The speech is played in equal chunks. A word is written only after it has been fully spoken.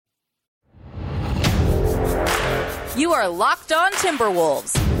You are Locked On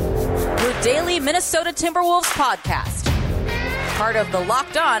Timberwolves, your daily Minnesota Timberwolves podcast. Part of the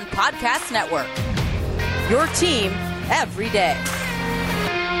Locked On Podcast Network. Your team every day.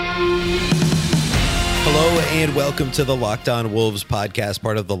 Hello and welcome to the Locked On Wolves podcast,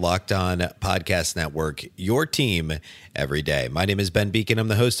 part of the Locked On Podcast Network, your team every day. My name is Ben Beacon. I'm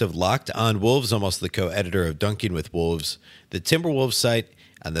the host of Locked On Wolves. I'm also the co-editor of Dunking with Wolves, the Timberwolves site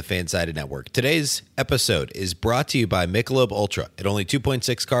on the Fansided Network. Today's episode is brought to you by Michelob Ultra. At only 2.6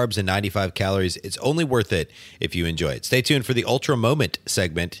 carbs and 95 calories, it's only worth it if you enjoy it. Stay tuned for the Ultra Moment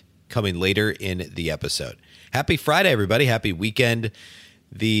segment coming later in the episode. Happy Friday, everybody. Happy weekend.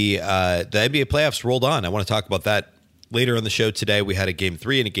 The NBA playoffs rolled on. I want to talk about that later on the show today. We had a game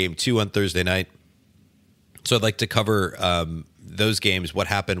 3 and a game 2 on Thursday night. So I'd like to cover those games, what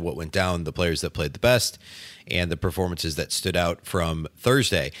happened, what went down, the players that played the best, and the performances that stood out from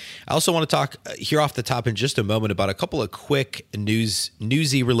Thursday. I also want to talk here off the top in just a moment about a couple of quick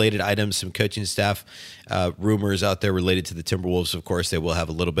newsy related items, some coaching staff rumors out there related to the Timberwolves. Of course, they will have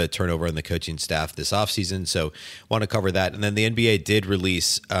a little bit of turnover on the coaching staff this offseason, so want to cover that. And then the NBA did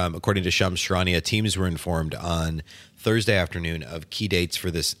release, according to Shams Charania, teams were informed on Thursday afternoon of key dates for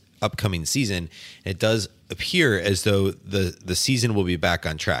this upcoming season. It does appear as though the season will be back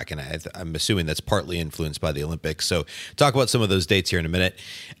on track, and I'm assuming that's partly influenced by the Olympics. So talk about some of those dates here in a minute.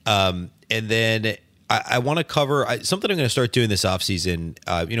 And then I want to cover something I'm going to start doing this offseason,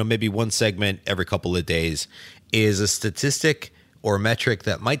 maybe one segment every couple of days, is a statistic or metric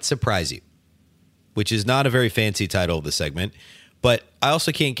that might surprise you, which is not a very fancy title of the segment. But I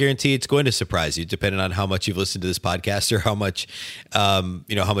also can't guarantee it's going to surprise you, depending on how much you've listened to this podcast or how much, how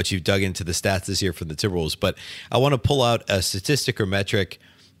much you've dug into the stats this year from the Timberwolves. But I want to pull out a statistic or metric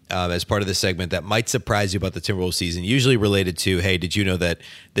as part of this segment that might surprise you about the Timberwolves season, usually related to, hey, did you know that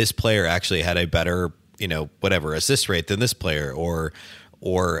this player actually had a better, assist rate than this player, or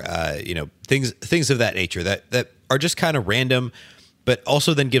things of that nature that are just kind of random, but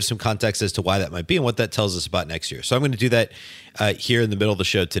also then give some context as to why that might be and what that tells us about next year. So I'm going to do that here in the middle of the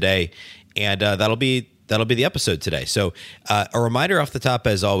show today, and that'll be the episode today. So a reminder off the top,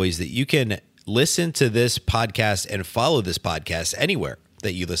 as always, that you can listen to this podcast and follow this podcast anywhere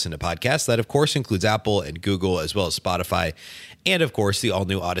that you listen to podcasts. That, of course, includes Apple and Google, as well as Spotify, and, of course, the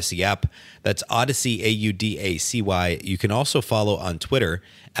all-new Odyssey app. That's Odyssey, Audacy. You can also follow on Twitter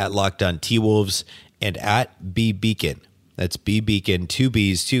at LockedOnTWolves and at BBeacon. That's BBeacon, 2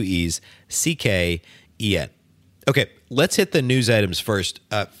 B's, 2 E's, CKEN. Okay, let's hit the news items first.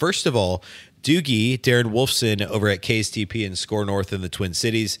 First of all, Doogie, Darren Wolfson over at KSTP and Score North in the Twin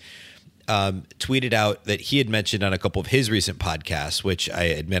Cities, tweeted out that he had mentioned on a couple of his recent podcasts, which I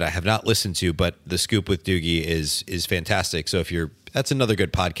admit I have not listened to, but The Scoop with Doogie is fantastic. So that's another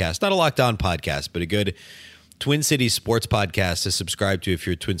good podcast, not a Locked On podcast, but a good Twin Cities sports podcast to subscribe to if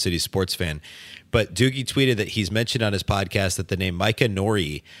you're a Twin Cities sports fan. But Doogie tweeted that he's mentioned on his podcast that the name Micah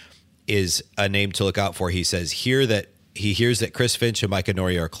Nori is a name to look out for. He says he hears that Chris Finch and Micah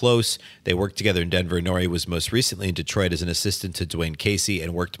Nori are close. They worked together in Denver. Nori was most recently in Detroit as an assistant to Dwayne Casey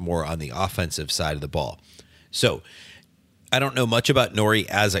and worked more on the offensive side of the ball. So I don't know much about Nori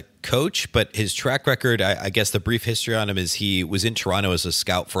as a coach, but his track record, I guess the brief history on him is he was in Toronto as a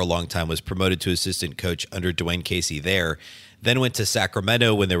scout for a long time, was promoted to assistant coach under Dwayne Casey there, then went to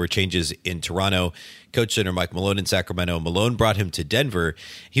Sacramento when there were changes in Toronto, coached under Mike Malone in Sacramento. Malone brought him to Denver.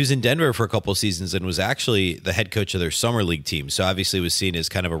 He was in Denver for a couple of seasons and was actually the head coach of their summer league team. So obviously was seen as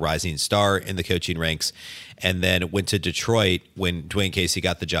kind of a rising star in the coaching ranks, and then went to Detroit when Dwayne Casey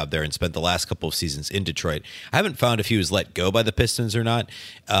got the job there and spent the last couple of seasons in Detroit. I haven't found if he was let go by the Pistons or not,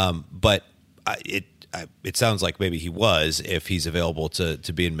 but it sounds like maybe he was if he's available to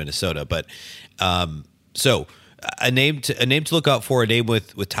be in Minnesota. But so a name to look out for, a name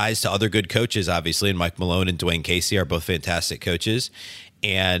with ties to other good coaches, obviously, and Mike Malone and Dwayne Casey are both fantastic coaches,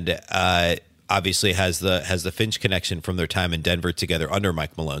 and obviously has the Finch connection from their time in Denver together under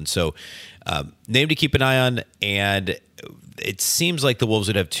Mike Malone. So name to keep an eye on, and it seems like the Wolves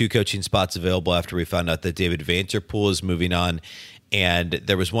would have 2 coaching spots available after we found out that David Vanterpool is moving on. And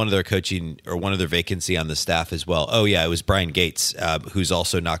there was one other coaching or one other vacancy on the staff as well. Oh, yeah, it was Brian Gates, who's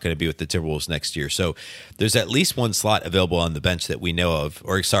also not going to be with the Timberwolves next year. So there's at least 1 slot available on the bench that we know of,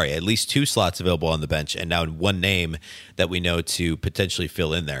 at least 2 slots available on the bench, and now 1 name that we know to potentially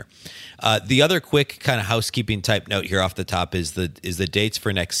fill in there. The other quick kind of housekeeping type note here off the top is the dates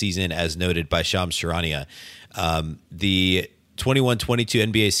for next season, as noted by Shams Charania. The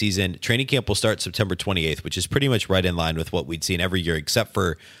 21-22 NBA season training camp will start September 28th, which is pretty much right in line with what we'd seen every year, except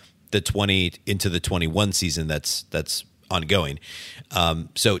for the 20 into the 21 season. That's ongoing.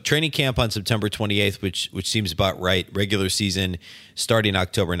 So training camp on September 28th, which seems about right. Regular season starting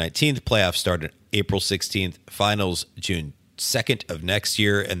October 19th. Playoffs start April 16th. Finals June 2nd of next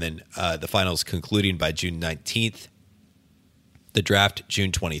year, and then the finals concluding by June 19th. The draft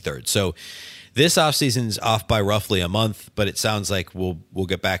June 23rd. So this offseason's off by roughly a month, but it sounds like we'll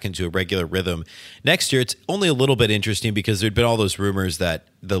get back into a regular rhythm next year. It's only a little bit interesting because there'd been all those rumors that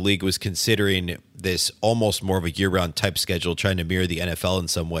the league was considering this almost more of a year-round type schedule, trying to mirror the NFL in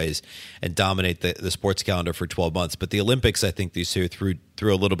some ways and dominate the sports calendar for 12 months. But the Olympics, I think these year threw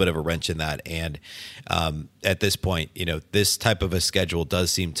a little bit of a wrench in that. And at this point, this type of a schedule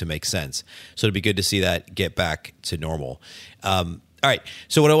does seem to make sense. So it'd be good to see that get back to normal. All right,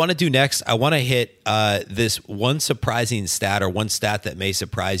 so what I want to do next, I want to hit this one surprising stat, or one stat that may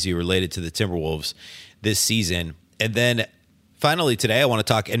surprise you related to the Timberwolves this season. And then finally today, I want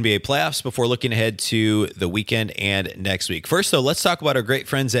to talk NBA playoffs before looking ahead to the weekend and next week. First, though, let's talk about our great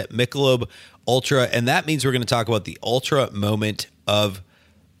friends at Michelob Ultra, and that means we're going to talk about the Ultra moment of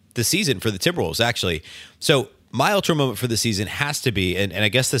the season for the Timberwolves, actually. So my Ultra moment for the season has to be, and I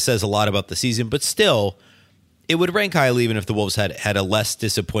guess this says a lot about the season, but still, it would rank highly even if the Wolves had a less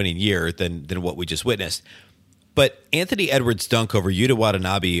disappointing year than what we just witnessed. But Anthony Edwards' dunk over Yuta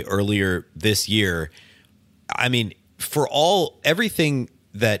Watanabe earlier this year, I mean, for everything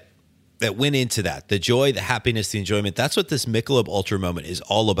that went into that, the joy, the happiness, the enjoyment, that's what this Michelob Ultra moment is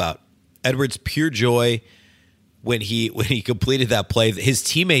all about. Edwards' pure joy when he completed that play, his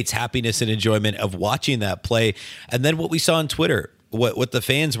teammates' happiness and enjoyment of watching that play, and then what we saw on Twitter, what the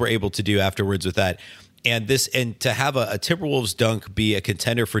fans were able to do afterwards with that. And to have a Timberwolves dunk be a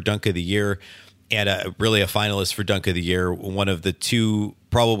contender for Dunk of the Year and really a finalist for Dunk of the Year, one of the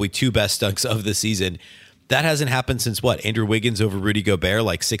probably two best dunks of the season, that hasn't happened since Andrew Wiggins over Rudy Gobert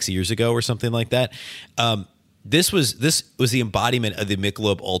like 6 years ago or something like that. This was the embodiment of the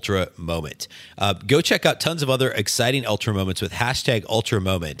Michelob Ultra moment. Go check out tons of other exciting Ultra moments with hashtag Ultra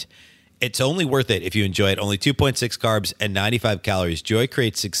Moment. It's only worth it if you enjoy it. Only 2.6 carbs and 95 calories. Joy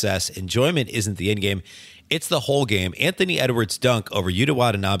creates success. Enjoyment isn't the end game. It's the whole game. Anthony Edwards' dunk over Yuta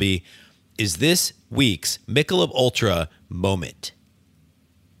Watanabe is this week's Michelob Ultra moment.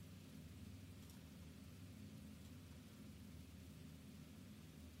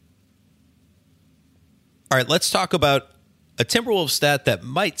 All right, let's talk about a Timberwolves stat that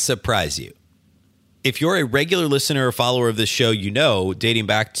might surprise you. If you're a regular listener or follower of this show, dating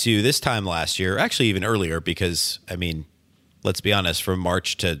back to this time last year, actually even earlier, because, I mean, let's be honest, from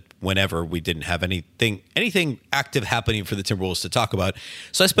March to whenever, we didn't have anything active happening for the Timberwolves to talk about.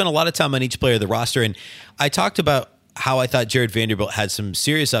 So I spent a lot of time on each player of the roster, and I talked about how I thought Jared Vanderbilt had some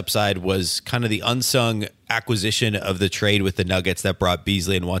serious upside, was kind of the unsung acquisition of the trade with the Nuggets that brought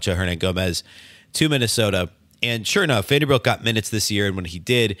Beasley and Juancho Hernangomez to Minnesota. And sure enough, Vanderbilt got minutes this year, and when he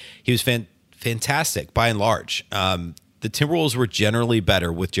did, he was fantastic by and large. The Timberwolves were generally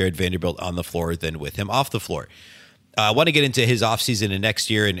better with Jared Vanderbilt on the floor than with him off the floor. I want to get into his offseason and next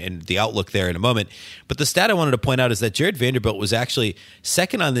year and the outlook there in a moment. But the stat I wanted to point out is that Jared Vanderbilt was actually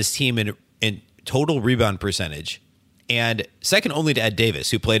second on this team in total rebound percentage, and second only to Ed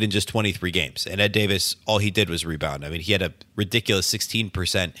Davis, who played in just 23 games. And Ed Davis, all he did was rebound. I mean, he had a ridiculous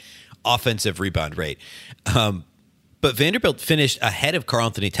 16% offensive rebound rate. But Vanderbilt finished ahead of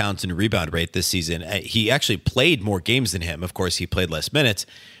Karl-Anthony Towns in rebound rate this season. He actually played more games than him. Of course, he played less minutes.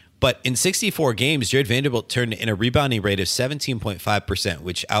 But in 64 games, Jared Vanderbilt turned in a rebounding rate of 17.5%,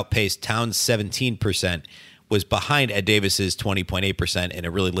 which outpaced Towns' 17%, was behind Ed Davis's 20.8% in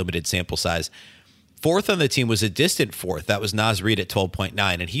a really limited sample size. Fourth on the team was a distant fourth. That was Naz Reid at 12.9,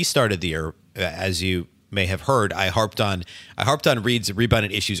 and he started the year, as you may have heard, I harped on Reed's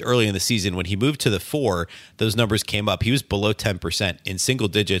rebounding issues early in the season. When he moved to the 4, those numbers came up. He was below 10% in single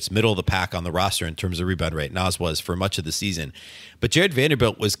digits, middle of the pack on the roster in terms of rebound rate. Naz was for much of the season. But Jared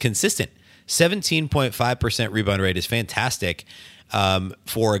Vanderbilt was consistent. 17.5% rebound rate is fantastic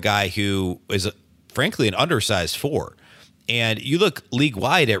for a guy who is, frankly, an undersized 4. And you look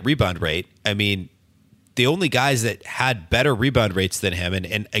league-wide at rebound rate, I mean, the only guys that had better rebound rates than him,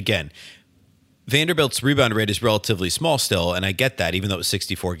 and again, Vanderbilt's rebound rate is relatively small still, and I get that. Even though it was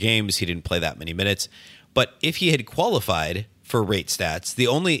 64 games, he didn't play that many minutes. But if he had qualified for rate stats,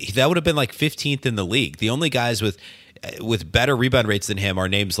 that would have been like 15th in the league. The only guys with better rebound rates than him are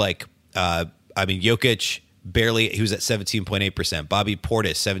names like, Jokic, barely, he was at 17.8%. Bobby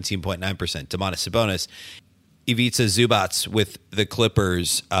Portis, 17.9%. Domantas Sabonis. Ivica Zubac with the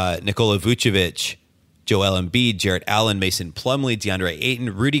Clippers. Nikola Vucevic, Joel Embiid, Jarrett Allen, Mason Plumlee, DeAndre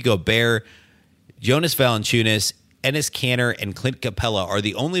Ayton, Rudy Gobert, Jonas Valanciunas, Enes Kanter, and Clint Capella are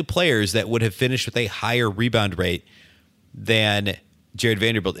the only players that would have finished with a higher rebound rate than Jared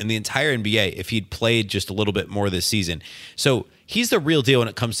Vanderbilt in the entire NBA if he'd played just a little bit more this season. So he's the real deal when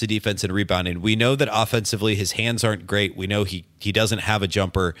it comes to defense and rebounding. We know that offensively his hands aren't great. We know he doesn't have a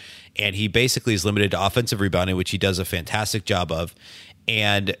jumper, and he basically is limited to offensive rebounding, which he does a fantastic job of.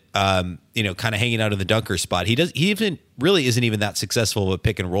 And kind of hanging out in the dunker spot. He even really isn't even that successful of a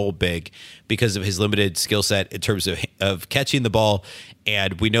pick and roll big because of his limited skill set in terms of catching the ball.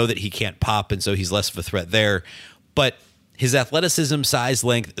 And we know that he can't pop, and so he's less of a threat there. But his athleticism, size,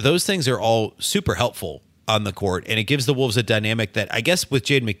 length, those things are all super helpful on the court, and it gives the Wolves a dynamic that I guess with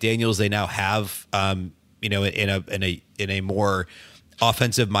Jaden McDaniels they now have, in a more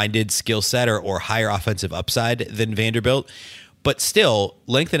offensive-minded skill set or higher offensive upside than Vanderbilt. But still,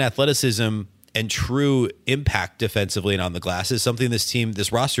 length and athleticism and true impact defensively and on the glass is something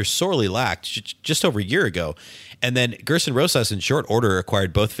this roster sorely lacked just over a year ago. And then Gerson Rosas in short order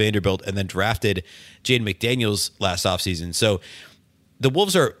acquired both Vanderbilt and then drafted Jaden McDaniels last offseason. So the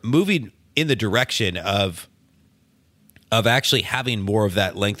Wolves are moving in the direction of actually having more of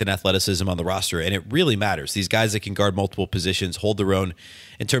that length and athleticism on the roster, and it really matters. These guys that can guard multiple positions, hold their own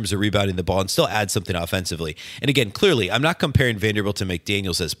in terms of rebounding the ball, and still add something offensively. And again, clearly, I'm not comparing Vanderbilt to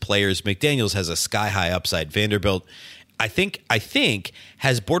McDaniels as players. McDaniels has a sky-high upside. Vanderbilt, I think,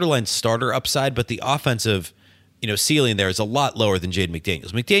 has borderline starter upside, but the offensive ceiling there is a lot lower than Jaden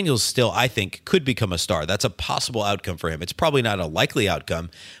McDaniels. McDaniels still, I think, could become a star. That's a possible outcome for him. It's probably not a likely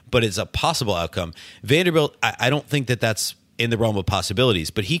outcome, but it's a possible outcome. Vanderbilt, I don't think that's in the realm of possibilities,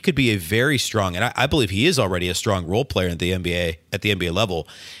 but he could be a very strong, and I believe he is already a strong role player in the NBA at the NBA level.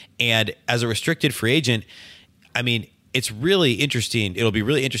 And as a restricted free agent, I mean, it's really interesting. It'll be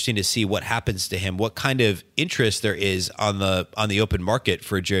really interesting to see what happens to him, what kind of interest there is on the open market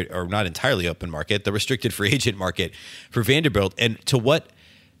for Jared, or not entirely open market, the restricted free agent market for Vanderbilt, and to what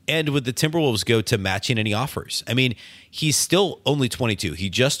end would the Timberwolves go to matching any offers? I mean, he's still only 22. He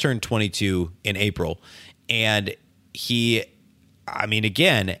just turned 22 in April, and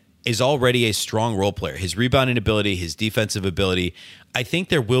again, is already a strong role player. His rebounding ability, his defensive ability, I think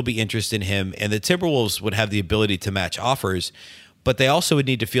there will be interest in him, and the Timberwolves would have the ability to match offers, but they also would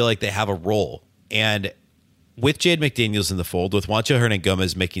need to feel like they have a role. And with Jaden McDaniels in the fold, with Juancho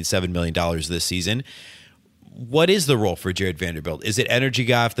Hernangomez making $7 million this season, what is the role for Jared Vanderbilt? Is it energy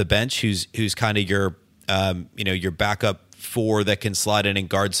guy off the bench who's kind of your backup four that can slide in and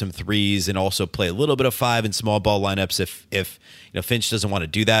guard some threes and also play a little bit of five in small ball lineups if Finch doesn't want to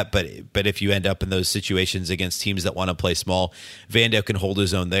do that, but if you end up in those situations against teams that want to play small, Vando can hold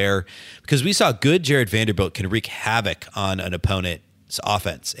his own there, because we saw good Jared Vanderbilt can wreak havoc on an opponent's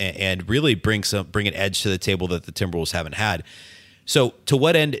offense and really bring an edge to the table that the Timberwolves haven't had. So to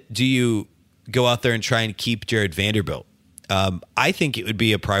what end do you go out there and try and keep Jared Vanderbilt? I think it would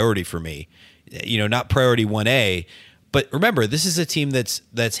be a priority for me, not priority 1A. But remember, this is a team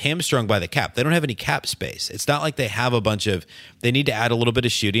that's hamstrung by the cap. They don't have any cap space. It's not like they have they need to add a little bit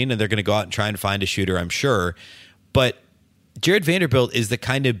of shooting, and they're going to go out and try and find a shooter, I'm sure. But Jared Vanderbilt is the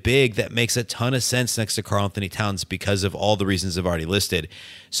kind of big that makes a ton of sense next to Karl-Anthony Towns because of all the reasons I've already listed.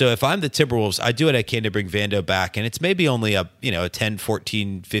 So if I'm the Timberwolves, I do what I can to bring Vando back, and it's maybe only a 10,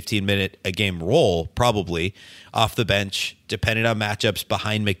 14, 15-minute a game role, probably, off the bench, depending on matchups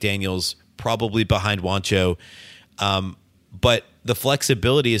behind McDaniels, probably behind Juancho. But the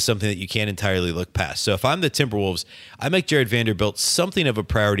flexibility is something that you can't entirely look past. So if I'm the Timberwolves, I make Jared Vanderbilt something of a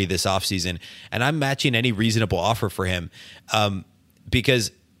priority this offseason, and I'm matching any reasonable offer for him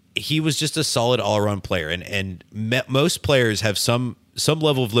because he was just a solid all-around player. And most players have some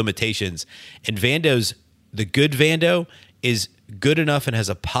level of limitations, and the good Vando is good enough and has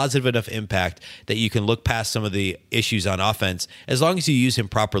a positive enough impact that you can look past some of the issues on offense as long as you use him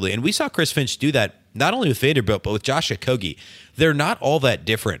properly. And we saw Chris Finch do that not only with Vanderbilt, but with Josh Okogie. They're not all that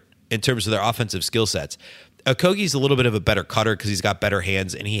different in terms of their offensive skill sets. Okogie's a little bit of a better cutter because he's got better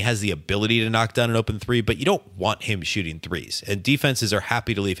hands and he has the ability to knock down an open three, but you don't want him shooting threes. And defenses are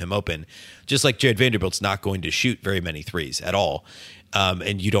happy to leave him open, just like Jared Vanderbilt's not going to shoot very many threes at all.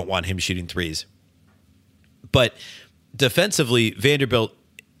 And you don't want him shooting threes. But defensively, Vanderbilt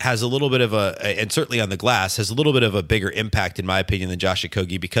has a little bit of and certainly on the glass, has a little bit of a bigger impact, in my opinion, than Josh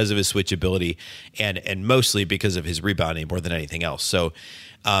Okogie because of his switchability and mostly because of his rebounding more than anything else. So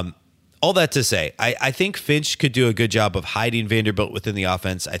all that to say, I think Finch could do a good job of hiding Vanderbilt within the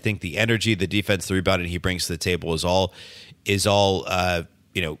offense. I think the energy, the defense, the rebounding he brings to the table is all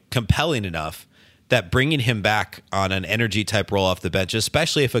compelling enough that bringing him back on an energy type role off the bench,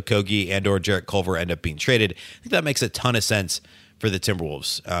 especially if Okogie and or Jarrett Culver end up being traded, I think that makes a ton of sense for the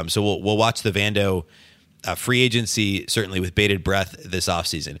Timberwolves. So we'll watch the Vando free agency, certainly with bated breath this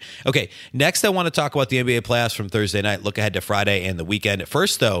offseason. Okay, next I want to talk about the NBA playoffs from Thursday night, look ahead to Friday and the weekend.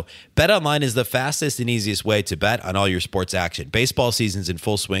 First, though, BetOnline is the fastest and easiest way to bet on all your sports action. Baseball season's in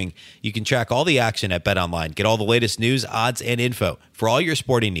full swing. You can track all the action at BetOnline. Get all the latest news, odds, and info for all your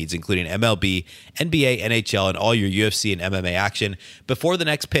sporting needs, including MLB, NBA, NHL, and all your UFC and MMA action. Before the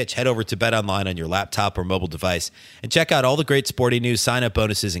next pitch, head over to BetOnline on your laptop or mobile device and check out all the great sporting news, sign-up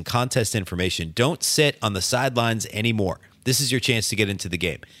bonuses, and contest information. Don't sit on the sidelines anymore. This is your chance to get into the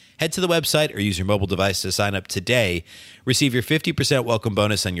game. Head to the website or use your mobile device to sign up today. Receive your 50% welcome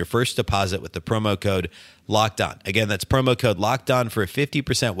bonus on your first deposit with the promo code LOCKEDON. Again, that's promo code LOCKEDON for a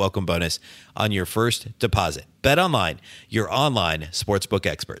 50% welcome bonus on your first deposit. BetOnline, your online sportsbook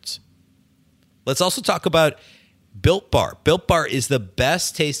experts. Let's also talk about Built Bar. Built Bar is the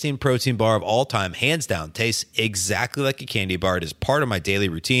best tasting protein bar of all time, hands down. Tastes exactly like a candy bar. It is part of my daily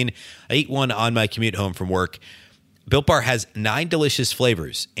routine. I eat one on my commute home from work. Built Bar has 9 delicious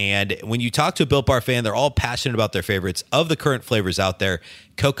flavors, and when you talk to a Built Bar fan, they're all passionate about their favorites. Of the current flavors out there,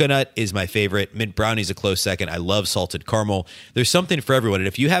 coconut is my favorite. Mint brownie is a close second. I love salted caramel. There's something for everyone, and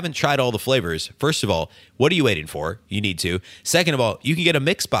if you haven't tried all the flavors, first of all, what are you waiting for? You need to. Second of all, you can get a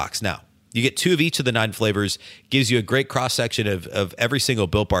mix box now. You get 2 of each of the 9 flavors, gives you a great cross-section of every single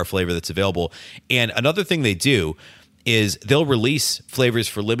Built Bar flavor that's available. And another thing they do is they'll release flavors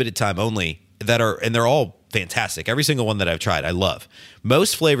for limited time only and they're all fantastic. Every single one that I've tried, I love.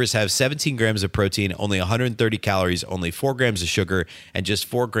 Most flavors have 17 grams of protein, only 130 calories, only 4 grams of sugar, and just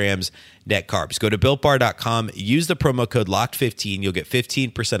 4 grams net carbs. Go to BuiltBar.com, use the promo code LOCKED15. You'll get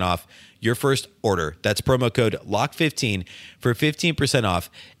 15% off your first order. That's promo code LOCKED15 for 15%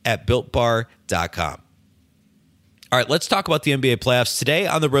 off at BuiltBar.com. All right, let's talk about the NBA playoffs. Today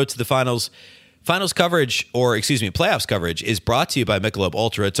on the road to the finals, playoffs coverage is brought to you by Michelob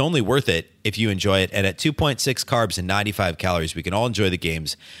Ultra. It's only worth it if you enjoy it. And at 2.6 carbs and 95 calories, we can all enjoy the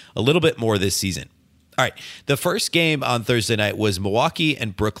games a little bit more this season. All right, the first game on Thursday night was Milwaukee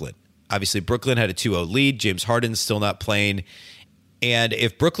and Brooklyn. Obviously, Brooklyn had a 2-0 lead. James Harden's still not playing. And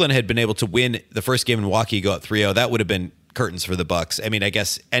if Brooklyn had been able to win the first game in Milwaukee, go up 3-0, that would have been curtains for the Bucks. I mean, I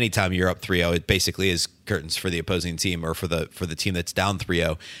guess anytime you're up 3-0, it basically is curtains for the opposing team or for the team that's down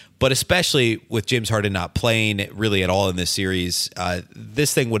 3-0. But especially with James Harden not playing really at all in this series,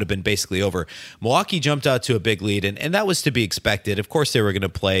 this thing would have been basically over. Milwaukee jumped out to a big lead, and that was to be expected. Of course, they were going to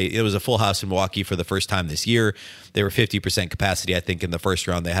play. It was a full house in Milwaukee for the first time this year. They were 50% capacity, I think, in the first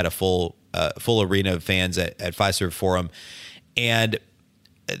round. They had a full arena of fans at Fiserv Forum. And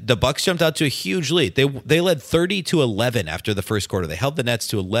the Bucks jumped out to a huge lead. They led 30-11 after the first quarter. They held the Nets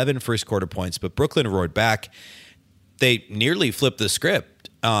to 11 first quarter points, but Brooklyn roared back. They nearly flipped the script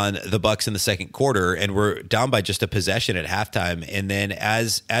on the Bucks in the second quarter and were down by just a possession at halftime. And then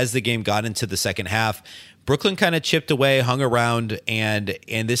as the game got into the second half, Brooklyn kind of chipped away, hung around, and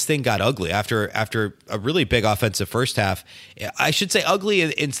this thing got ugly after a really big offensive first half. I should say ugly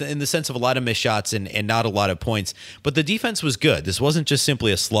in the sense of a lot of missed shots and not a lot of points. But the defense was good. This wasn't just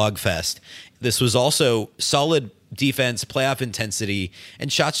simply a slogfest. This was also solid defense, playoff intensity,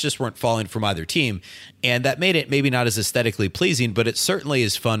 and shots just weren't falling from either team. And that made it maybe not as aesthetically pleasing, but it certainly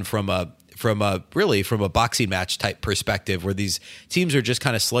is fun from a boxing match type perspective where these teams are just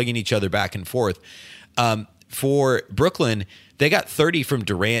kind of slugging each other back and forth. For Brooklyn, they got 30 from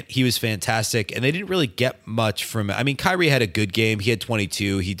Durant. He was fantastic, and they didn't really get much from it. I mean, Kyrie had a good game. He had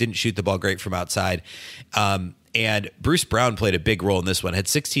 22. He didn't shoot the ball great from outside. And Bruce Brown played a big role in this one. Had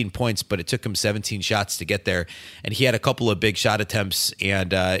 16 points, but it took him 17 shots to get there. And he had a couple of big shot attempts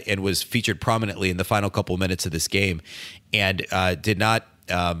and was featured prominently in the final couple of minutes of this game, and did not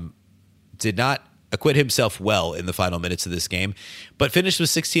acquit himself well in the final minutes of this game, but finished with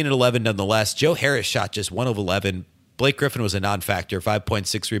 16 and 11 nonetheless. Joe Harris shot just 1 of 11. Blake Griffin was a non-factor,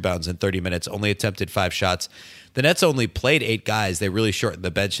 5.6 rebounds in 30 minutes, only attempted 5 shots. The Nets only played 8 guys. They really shortened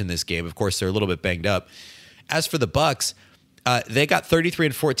the bench in this game. Of course, they're a little bit banged up. As for the Bucks, they got 33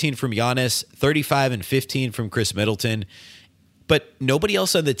 and 14 from Giannis, 35 and 15 from Chris Middleton, but nobody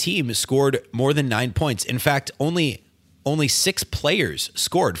else on the team scored more than 9 points. In fact, only 6 players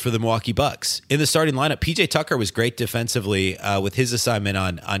scored for the Milwaukee Bucks. In the starting lineup, PJ Tucker was great defensively with his assignment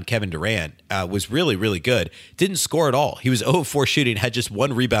on Kevin Durant. Was really, really good. Didn't score at all. He was 0-4 shooting, had just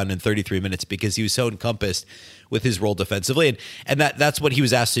 1 rebound in 33 minutes because he was so encompassed with his role defensively. And that's what he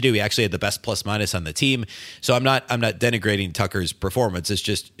was asked to do. He actually had the best plus-minus on the team. So I'm not denigrating Tucker's performance. It's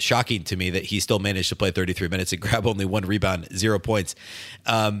just shocking to me that he still managed to play 33 minutes and grab only 1 rebound, 0 points.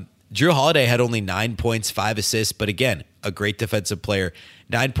 Drew Holiday had only 9 points, 5 assists, but again, a great defensive player.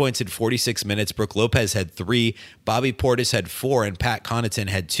 9 points in 46 minutes. Brook Lopez had 3, Bobby Portis had 4, and Pat Connaughton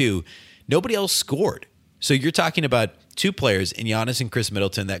had 2. Nobody else scored. So you're talking about two players in Giannis and Chris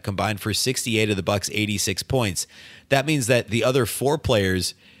Middleton that combined for 68 of the Bucks' 86 points. That means that the other four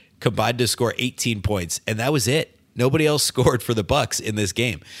players combined to score 18 points, and that was it. Nobody else scored for the Bucks in this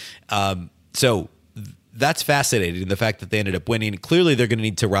game. So that's fascinating, the fact that they ended up winning. Clearly, they're going to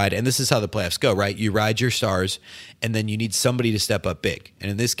need to ride, and this is how the playoffs go, right? You ride your stars, and then you need somebody to step up big.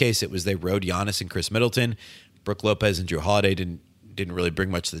 And in this case, it was they rode Giannis and Chris Middleton. Brook Lopez and Jrue Holiday didn't really bring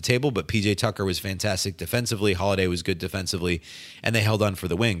much to the table, but PJ Tucker was fantastic defensively. Holiday was good defensively, and they held on for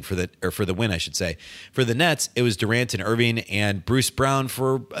the win, for the win, I should say. For the Nets, it was Durant and Irving, and Bruce Brown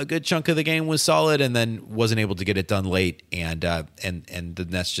for a good chunk of the game was solid, and then wasn't able to get it done late, and the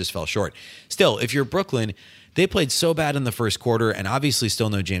Nets just fell short. Still, if you're Brooklyn, they played so bad in the first quarter, and obviously still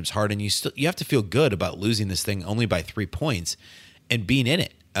no James Harden. You have to feel good about losing this thing only by 3 points and being in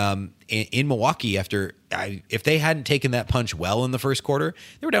it. In Milwaukee, if they hadn't taken that punch well in the first quarter,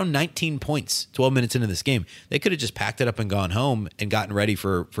 they were down 19 points 12 minutes into this game. They could have just packed it up and gone home and gotten ready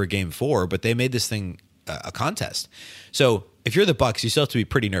for game 4, but they made this thing a contest. So if you're the Bucks, you still have to be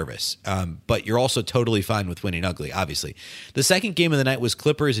pretty nervous, but you're also totally fine with winning ugly, obviously. The second game of the night was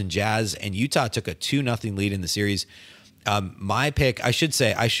Clippers and Jazz, and Utah took a 2-0 lead in the series. My pick, I should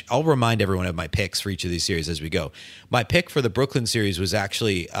say, I'll remind everyone of my picks for each of these series as we go. My pick for the Brooklyn series was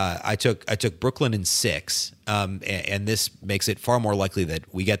actually I took Brooklyn in 6, and this makes it far more likely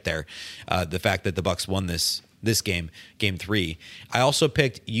that we get there. The fact that the Bucks won this game 3. I also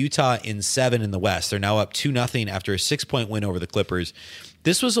picked Utah in 7 in the West. They're now up 2-0 after a 6-point win over the Clippers.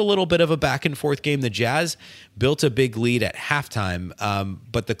 This was a little bit of a back and forth game. The Jazz built a big lead at halftime,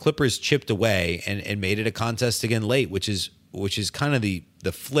 but the Clippers chipped away and made it a contest again late, which is kind of the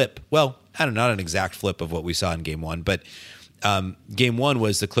flip. Well, I don't know, not an exact flip of what we saw in game 1, but game 1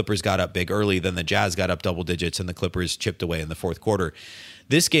 was the Clippers got up big early, then the Jazz got up double digits, and the Clippers chipped away in the fourth quarter.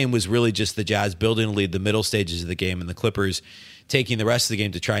 This game was really just the Jazz building a lead the middle stages of the game, and the Clippers taking the rest of the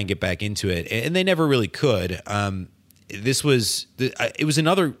game to try and get back into it, and they never really could. It was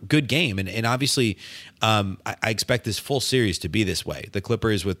another good game, and obviously I expect this full series to be this way. The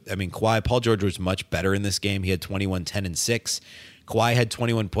Clippers Kawhi, Paul George was much better in this game. He had 21, 10, and 6. Kawhi had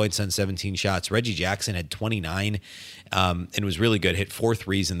 21 points on 17 shots. Reggie Jackson had 29 and was really good, hit 4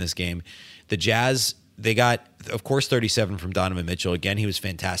 threes in this game. The Jazz, they got, of course, 37 from Donovan Mitchell. Again, he was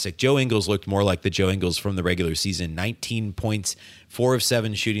fantastic. Joe Ingles looked more like the Joe Ingles from the regular season. 19 points, 4 of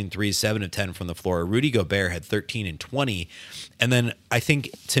 7 shooting threes, 7 of 10 from the floor. Rudy Gobert had 13 and 20. And then I think,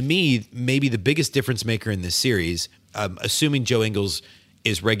 to me, maybe the biggest difference maker in this series, assuming Joe Ingles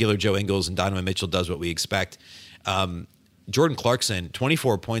is regular Joe Ingles and Donovan Mitchell does what we expect, Jordan Clarkson,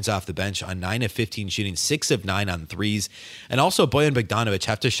 24 points off the bench on 9 of 15 shooting, 6 of 9 on threes. And also Bojan Bogdanovic,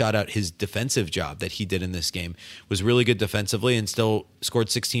 have to shout out his defensive job that he did in this game. Was really good defensively and still scored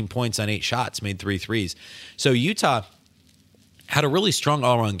 16 points on 8 shots, made 3 threes. So Utah had a really strong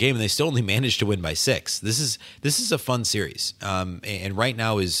all-around game, and they still only managed to win by 6. This is a fun series, and right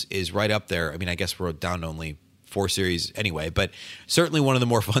now is right up there. I mean, I guess we're down to only 4 series anyway, but certainly one of the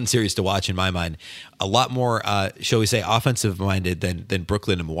more fun series to watch in my mind. A lot more, shall we say, offensive-minded than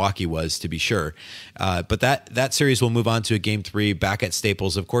Brooklyn and Milwaukee was, to be sure. But that series will move on to a Game 3 back at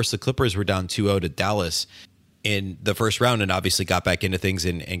Staples. Of course, the Clippers were down 2-0 to Dallas in the first round and obviously got back into things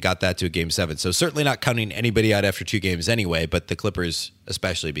and got that to a Game 7. So certainly not counting anybody out after 2 games anyway, but the Clippers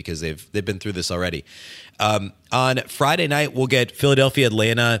especially, because they've been through this already. On Friday night, we'll get Philadelphia,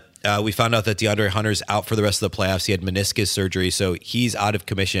 Atlanta. We found out that DeAndre Hunter's out for the rest of the playoffs. He had meniscus surgery, so he's out of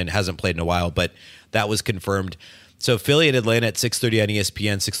commission, hasn't played in a while, but that was confirmed. So Philly and Atlanta at 6:30 on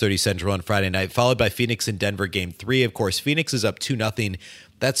ESPN, 6:30 Central on Friday night, followed by Phoenix and Denver Game 3. Of course, Phoenix is up 2-0.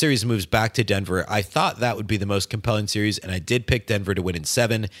 That series moves back to Denver. I thought that would be the most compelling series, and I did pick Denver to win in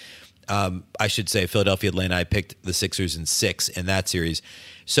 7. I should say Philadelphia, Atlanta, I picked the Sixers in 6 in that series.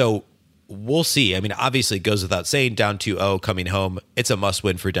 So we'll see. I mean, obviously it goes without saying, down 2-0 coming home. It's a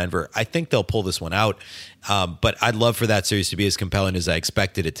must-win for Denver. I think they'll pull this one out, but I'd love for that series to be as compelling as I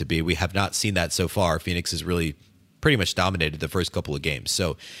expected it to be. We have not seen that so far. Phoenix has really pretty much dominated the first couple of games.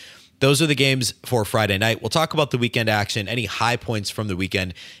 So those are the games for Friday night. We'll talk about the weekend action, any high points from the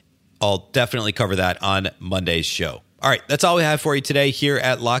weekend. I'll definitely cover that on Monday's show. All right, that's all we have for you today here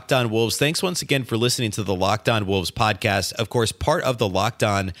at Locked On Wolves. Thanks once again for listening to the Locked On Wolves podcast. Of course, part of the Locked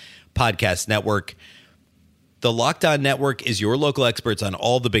On Podcast Network. The Locked On Network is your local experts on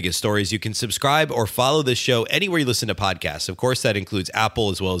all the biggest stories. You can subscribe or follow this show anywhere you listen to podcasts. Of course, that includes Apple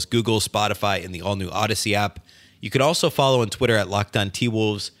as well as Google, Spotify, and the all-new Odyssey app. You can also follow on Twitter at Locked On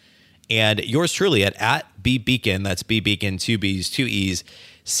T-Wolves, and yours truly at @BBeacon. That's BBeacon, 2 B's, 2 E's,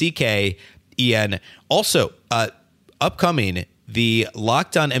 CKEN. Also, upcoming, the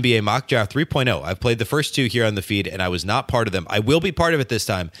Locked On NBA Mock Draft 3.0. I've played the first two here on the feed, and I was not part of them. I will be part of it this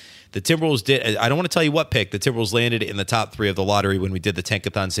time. The Timberwolves did. I don't want to tell you what pick. The Timberwolves landed in the top 3 of the lottery when we did the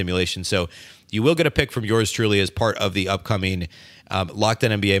Tankathon simulation. So you will get a pick from yours truly as part of the upcoming Locked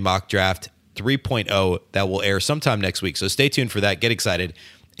On NBA Mock Draft 3.0 that will air sometime next week. So stay tuned for that. Get excited.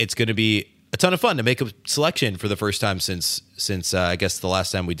 It's going to be a ton of fun to make a selection for the first time since I guess the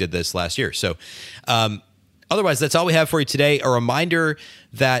last time we did this last year. So otherwise, that's all we have for you today. A reminder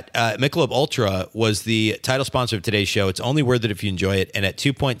that Michelob Ultra was the title sponsor of today's show. It's only worth it if you enjoy it. And at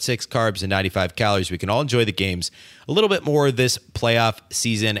 2.6 carbs and 95 calories, we can all enjoy the games a little bit more this playoff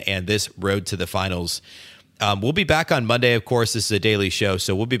season and this road to the finals. We'll be back on Monday, of course. This is a daily show,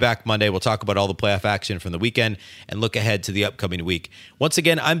 so we'll be back Monday. We'll talk about all the playoff action from the weekend and look ahead to the upcoming week. Once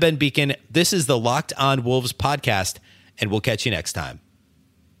again, I'm Ben Beacon. This is the Locked On Wolves podcast, and we'll catch you next time.